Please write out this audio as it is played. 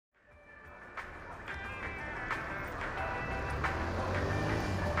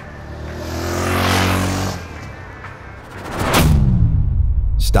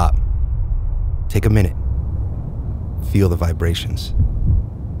Take a minute. Feel the vibrations.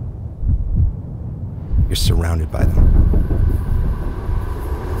 You're surrounded by them.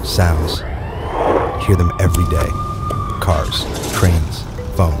 Sounds. You hear them every day. Cars, trains,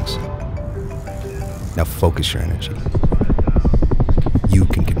 phones. Now focus your energy. You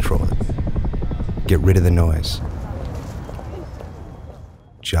can control it. Get rid of the noise.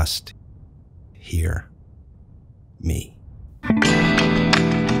 Just hear me.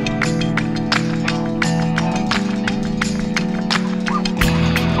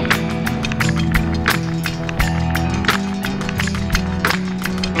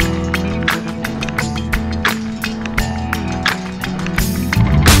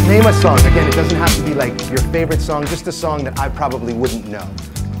 Name a song. Again, it doesn't have to be like your favorite song, just a song that I probably wouldn't know.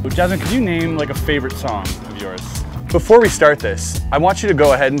 Jasmine, could you name like a favorite song of yours? Before we start this, I want you to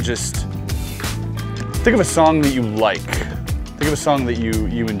go ahead and just think of a song that you like. Think of a song that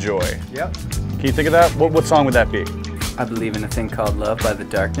you enjoy. Yep. Can you think of that? What song would that be? I Believe in a Thing Called Love by The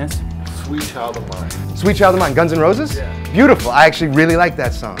Darkness. Sweet Child of Mine. Sweet Child of Mine, Guns N' Roses? Yeah. Beautiful. I actually really like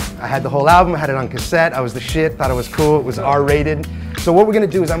that song. I had the whole album, I had it on cassette, I was the shit, thought it was cool, it was R-rated. So what we're gonna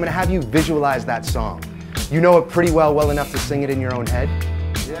do is I'm gonna have you visualize that song. You know it pretty well enough to sing it in your own head?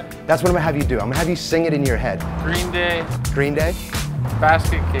 Yeah. That's what I'm gonna have you do. I'm gonna have you sing it in your head. Green Day, Green Day?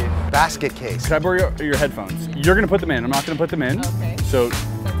 Basket Case. Basket Case. Can I borrow your headphones? You're gonna put them in, I'm not gonna put them in. Okay. So,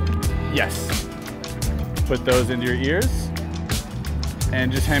 yes. Put those into your ears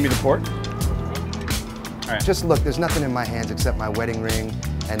and just hand me the port. All right. Just look, there's nothing in my hands except my wedding ring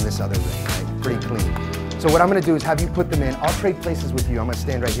and this other ring, right? Pretty clean. So what I'm gonna do is have you put them in. I'll trade places with you. I'm gonna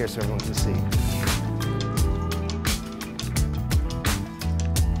stand right here so everyone can see.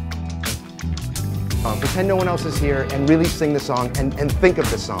 Pretend no one else is here and really sing the song and think of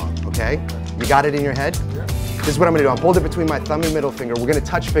the song, okay? You got it in your head? Yeah. This is what I'm gonna do. I'll hold it between my thumb and middle finger. We're gonna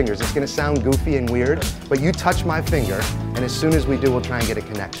touch fingers. It's gonna sound goofy and weird, but you touch my finger, and as soon as we do, we'll try and get a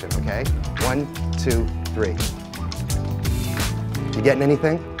connection, okay? 1, 2, 3. You getting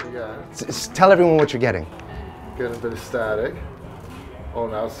anything? Yeah. Tell everyone what you're getting. Getting a bit of static. Oh,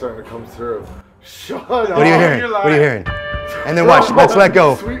 now it's starting to come through. Shut up. What are you hearing? What are you hearing? And then watch, let's let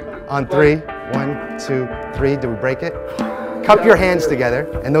go. On 3, 1, 2, 3, do we break it? Cup your hands together,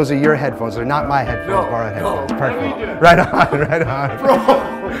 and those are your headphones. They're not my headphones, borrowed headphones. Perfect. Right on, right on. Bro, I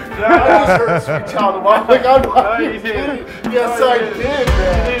just heard Sweet Child of Mine. Like, I'm not kidding. Yes, I did,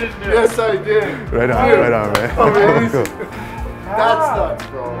 man. Yes, I did. Right on, man. Amazing. Cool. That's nuts,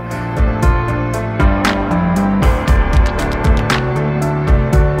 bro.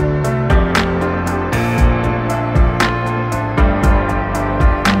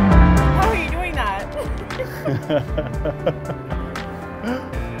 How are you doing that?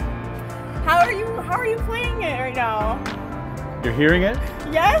 How are you playing it right now? You're hearing it?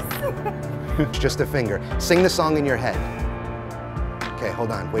 Yes? It's just a finger. Sing the song in your head. Okay,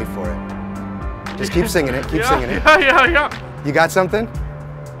 hold on, wait for it. Just keep singing it, keep singing it. Yeah. You got something?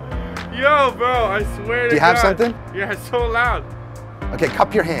 Yo, bro, I swear to God. Do you have something? Yeah, it's so loud. Okay,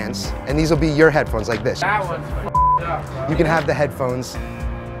 cup your hands, and these will be your headphones like this. That one's up, bro. You can have the headphones.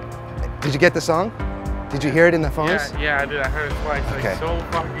 Did you get the song? Did you hear it in the phones? Yeah, I did. I heard it twice. Like, Okay. so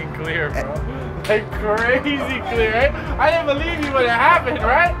fucking clear, bro. Like, crazy clear, right? I didn't believe you when it happened,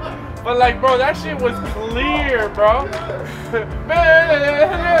 right? But, like, bro, that shit was clear, bro. You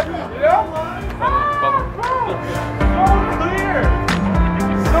know? So clear.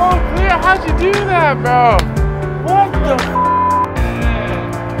 So clear. How'd you do that, bro? What the man?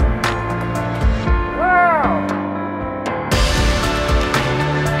 Wow.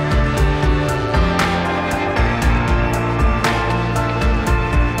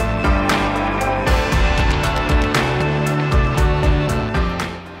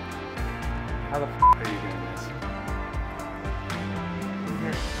 How the f are you doing this?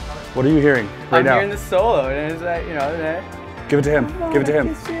 What are you hearing right I'm now? hearing the solo, and it's like, you know, Give it to him. Give it to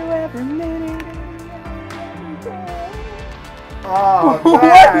him. Oh, what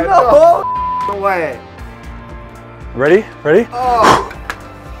man. the No way. Ready? Ready? Oh.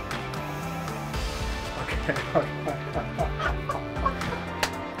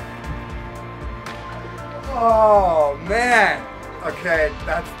 Oh, man. Okay,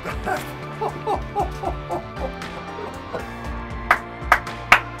 that's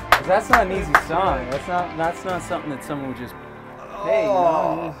That's not an easy song. That's not something that someone would just hey, you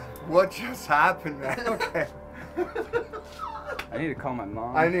know. What just happened, man? Okay. I need to call my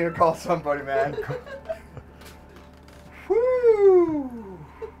mom. I need to call somebody, man. Woo!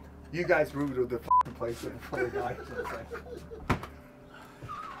 You guys ruled the f***ing place in front of the guy.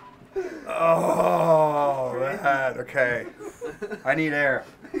 Oh, man. Okay. I need air.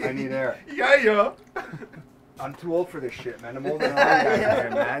 I need air. Yeah. I'm too old for this shit, man. I'm older than all you guys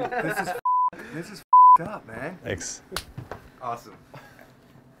here, man. This is up, man. Thanks. Awesome.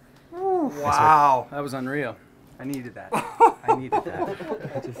 Wow. That was unreal. I needed that.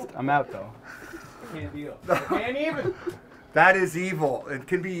 I'm out though. Can't deal. Can't even. That is evil. It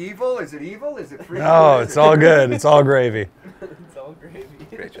can be evil. Is it evil? Is it free? No, it's all good. It's all gravy. It's all gravy.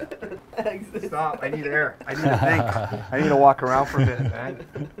 Great job. Stop. I need air. I need to think. I need to walk around for a minute, man.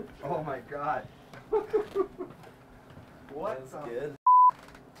 Oh my God. What? That's good.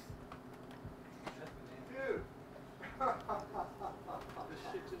 Dude. This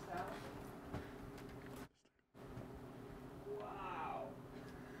shit just happened. Wow.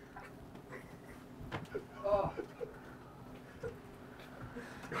 Oh.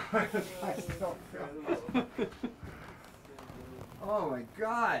 Oh my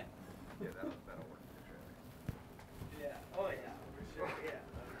God. Yeah, that'll work. Yeah. Oh yeah. For sure. Yeah.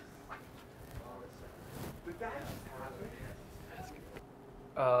 Did that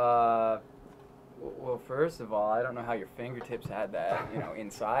Well, first of all, I don't know how your fingertips had that,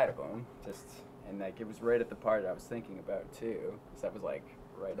 inside of them. And like it was right at the part I was thinking about too, because that was like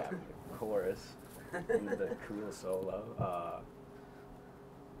right after the chorus into the cool solo.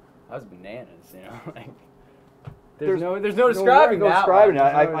 That was bananas, like. There's no describing no that describing one.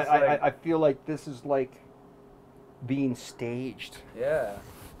 it. There's no, it's like- I feel like this is like being staged, Yeah,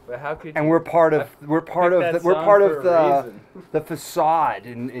 but how could? and you, we're part of that song for a reason. the facade,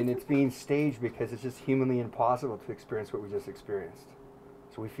 and it's being staged because it's just humanly impossible to experience what we just experienced.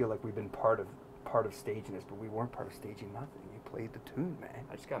 So we feel like we've been part of staging this, but we weren't part of staging nothing. You played the tune, man.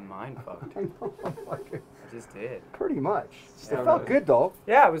 I just got mind fucked. I know, like, I just did. pretty much. Yeah, It felt good though.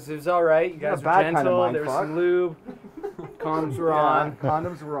 Yeah, it was all right. You Not a guys were bad kind of gentle. mind There was fuck. some lube. Condoms were on.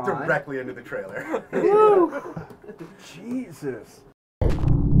 Condoms were on. directly into the trailer? Woo! Jesus.